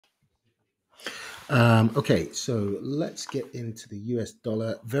Okay, so let's get into the US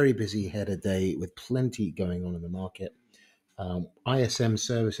dollar. Very busy head of day with plenty going on in the market. ISM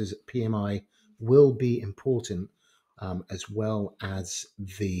services PMI will be important, as well as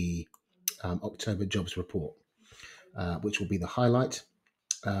the October jobs report, which will be the highlight.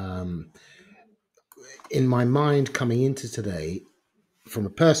 Um, in my mind, coming into today, from a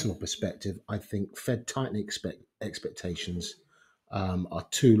personal perspective, I think Fed tightening expectations are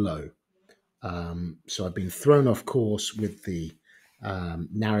too low. So I've been thrown off course with the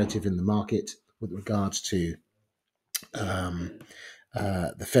narrative in the market with regards to um,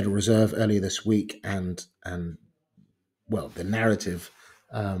 the Federal Reserve earlier this week, and well, the narrative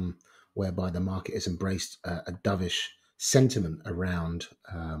whereby the market has embraced a dovish sentiment around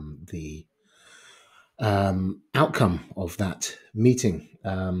the outcome of that meeting.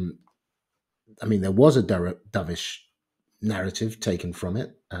 I mean, there was a dovish narrative taken from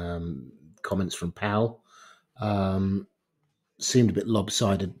it. Comments from Powell um, seemed a bit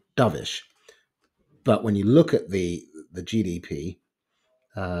lopsided, dovish. But when you look at the GDP,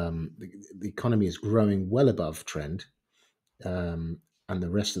 the economy is growing well above trend, um, and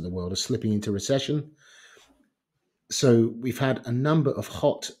the rest of the world is slipping into recession. So we've had a number of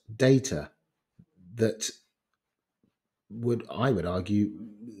hot data that I would argue,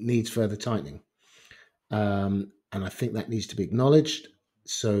 needs further tightening, and I think that needs to be acknowledged.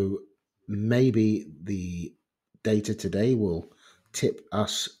 So maybe the data today will tip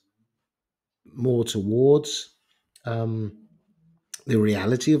us more towards um, the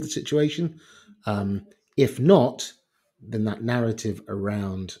reality of the situation. Um, if not, then that narrative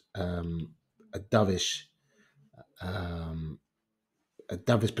around a dovish um, a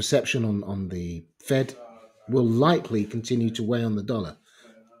dovish perception on the Fed will likely continue to weigh on the dollar.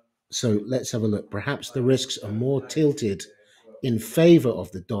 So let's have a look. Perhaps the risks are more tilted in favor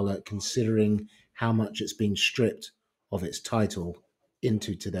of the dollar, considering how much it's being stripped of its title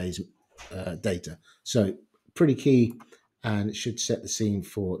into today's data. So pretty key, and it should set the scene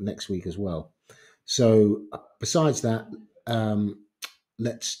for next week as well. So besides that, um,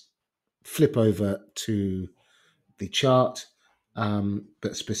 let's flip over to the chart.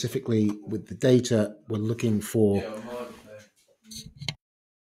 But specifically with the data, we're looking for.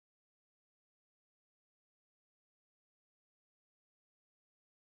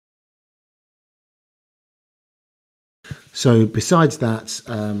 So besides that,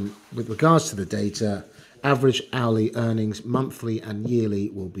 with regards to the data, average hourly earnings, monthly and yearly,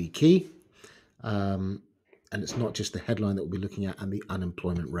 will be key. Um, and it's not just the headline that we'll be looking at, and the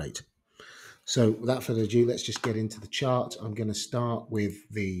unemployment rate. So without further ado, let's just get into the chart. I'm going to start with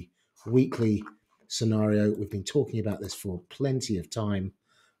the weekly scenario. We've been talking about this for plenty of time.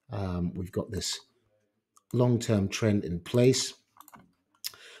 We've got this long-term trend in place.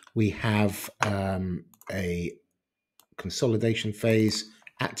 We have a consolidation phase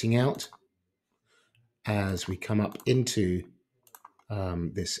acting out as we come up into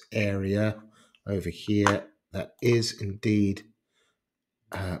this area over here that is indeed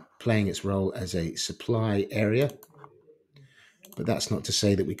playing its role as a supply area. But that's not to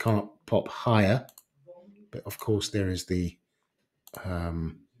say that we can't pop higher. But of course, there is the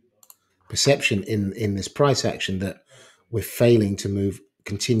um, perception in this price action that we're failing to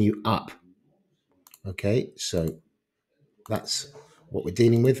continue up. Okay, so that's what we're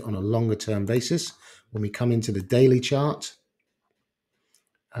dealing with on a longer term basis. When we come into the daily chart,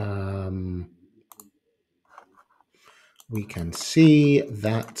 um, we can see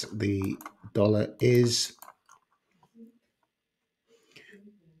that the dollar is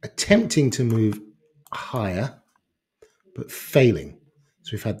attempting to move higher, but failing.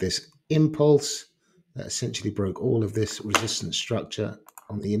 So we've had this impulse that essentially broke all of this resistance structure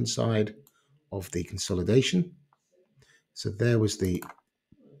on the inside of the consolidation. So there was the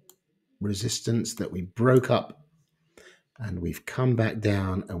resistance that we broke up, and we've come back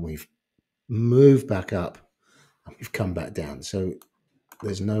down, and we've moved back up, and we've come back down. So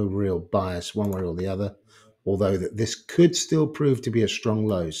there's no real bias one way or the other, although that this could still prove to be a strong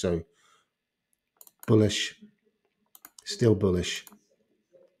low. So bullish, still bullish,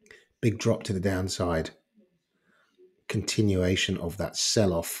 big drop to the downside, continuation of that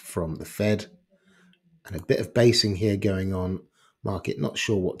sell-off from the Fed, and a bit of basing here going on. Market not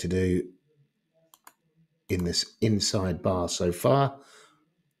sure what to do in this inside bar so far.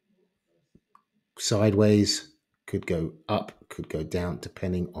 Sideways, could go up, could go down,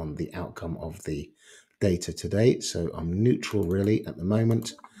 depending on the outcome of the data today. So I'm neutral really at the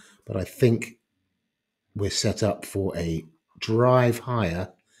moment, but I think we're set up for a drive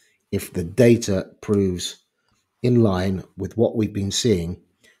higher if the data proves in line with what we've been seeing,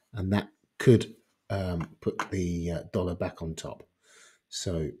 and that could put the dollar back on top.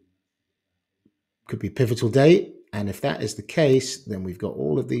 So could be pivotal day. And if that is the case, then we've got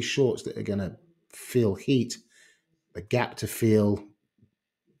all of these shorts that are going to feel heat, the gap to feel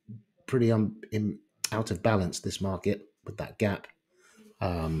pretty out of balance, this market with that gap.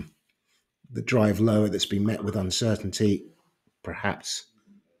 The drive lower that's been met with uncertainty, perhaps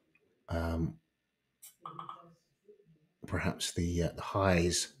the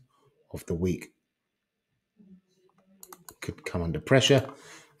highs of the week could come under pressure.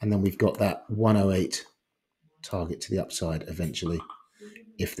 And then we've got that 108 target to the upside eventually,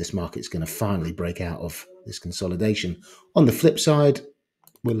 if this market's going to finally break out of this consolidation. On the flip side,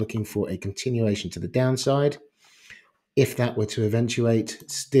 we're looking for a continuation to the downside. If that were to eventuate,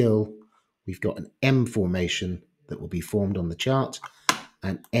 still, we've got an M formation that will be formed on the chart,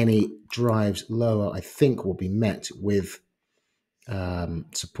 and any drives lower, I think, will be met with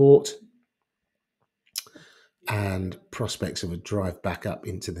support and prospects of a drive back up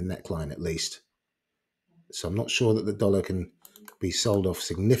into the neckline at least. So I'm not sure that the dollar can be sold off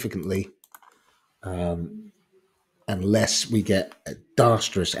significantly unless we get a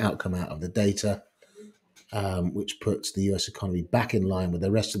disastrous outcome out of the data, which puts the US economy back in line with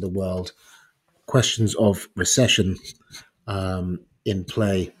the rest of the world. Questions of recession in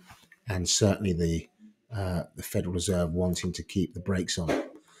play, and certainly the Federal Reserve wanting to keep the brakes on.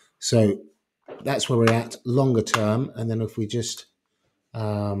 So that's where we're at longer term. And then if we just,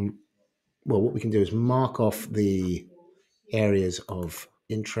 what we can do is mark off the areas of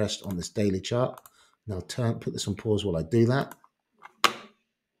interest on this daily chart. And I'll put this on pause while I do that.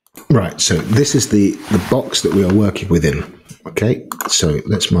 Right, so this is the box that we are working within. Okay, so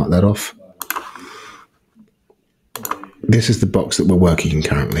let's mark that off. This is the box that we're working in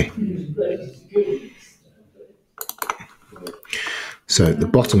currently. So the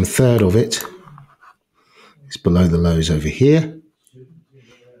bottom third of it is below the lows over here.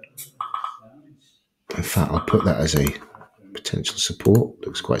 In fact, I'll put that as a potential support.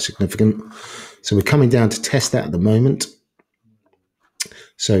 Looks quite significant. So we're coming down to test that at the moment.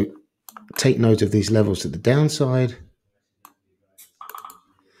 So take note of these levels to the downside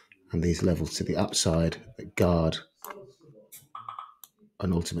and these levels to the upside that guard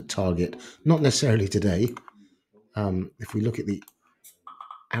an ultimate target. Not necessarily today. If we look at the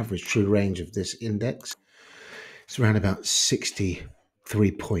average true range of this index, it's around about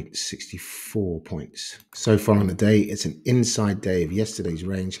 63 points, 64 points. So far on the day, it's an inside day of yesterday's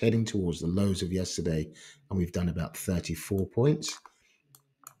range, heading towards the lows of yesterday, and we've done about 34 points.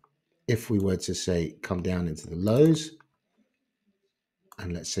 If we were to say come down into the lows,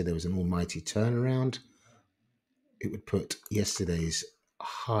 and let's say there was an almighty turnaround, it would put yesterday's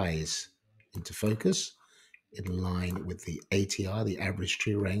highs into focus in line with the ATR, the average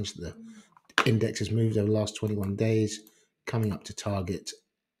true range. The index has moved over the last 21 days, coming up to target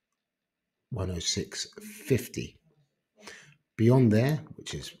 106.50. Beyond there,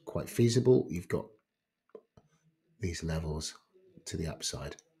 which is quite feasible, you've got these levels to the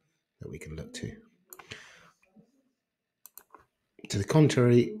upside that we can look to. To the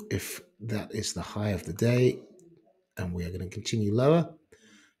contrary, if that is the high of the day and we are going to continue lower,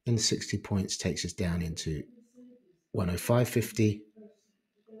 then 60 points takes us down into 105.50.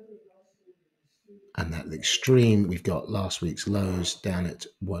 And at the extreme, we've got last week's lows down at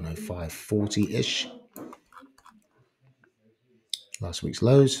 105.40-ish. Last week's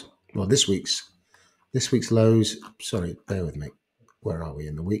lows. Well, this week's lows. Sorry, bear with me. Where are we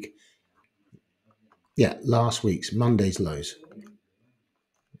in the week? Yeah, last week's Monday's lows.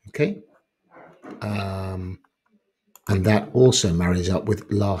 Okay. And that also marries up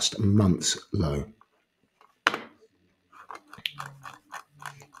with last month's low.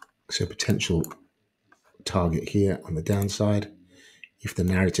 So potential target here on the downside if the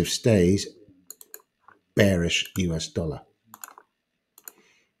narrative stays bearish US dollar.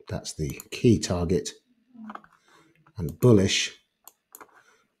 That's the key target. And bullish,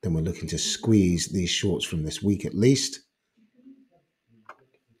 then we're looking to squeeze these shorts from this week at least.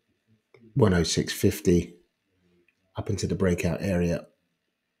 106.50 up into the breakout area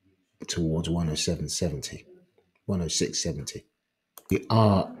towards 107.70, 106.70. We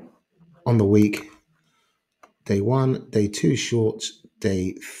are on the week. Day 1, day 2 shorts,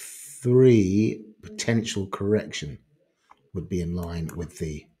 day 3 potential correction would be in line with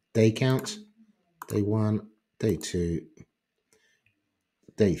the day count. Day 1, day 2,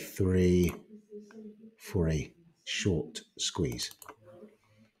 day 3 for a short squeeze.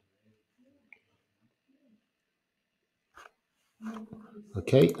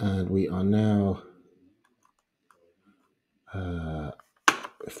 Okay, and we are now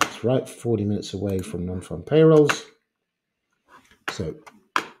if that's right, 40 minutes away from non-farm payrolls. So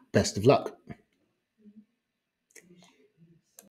best of luck.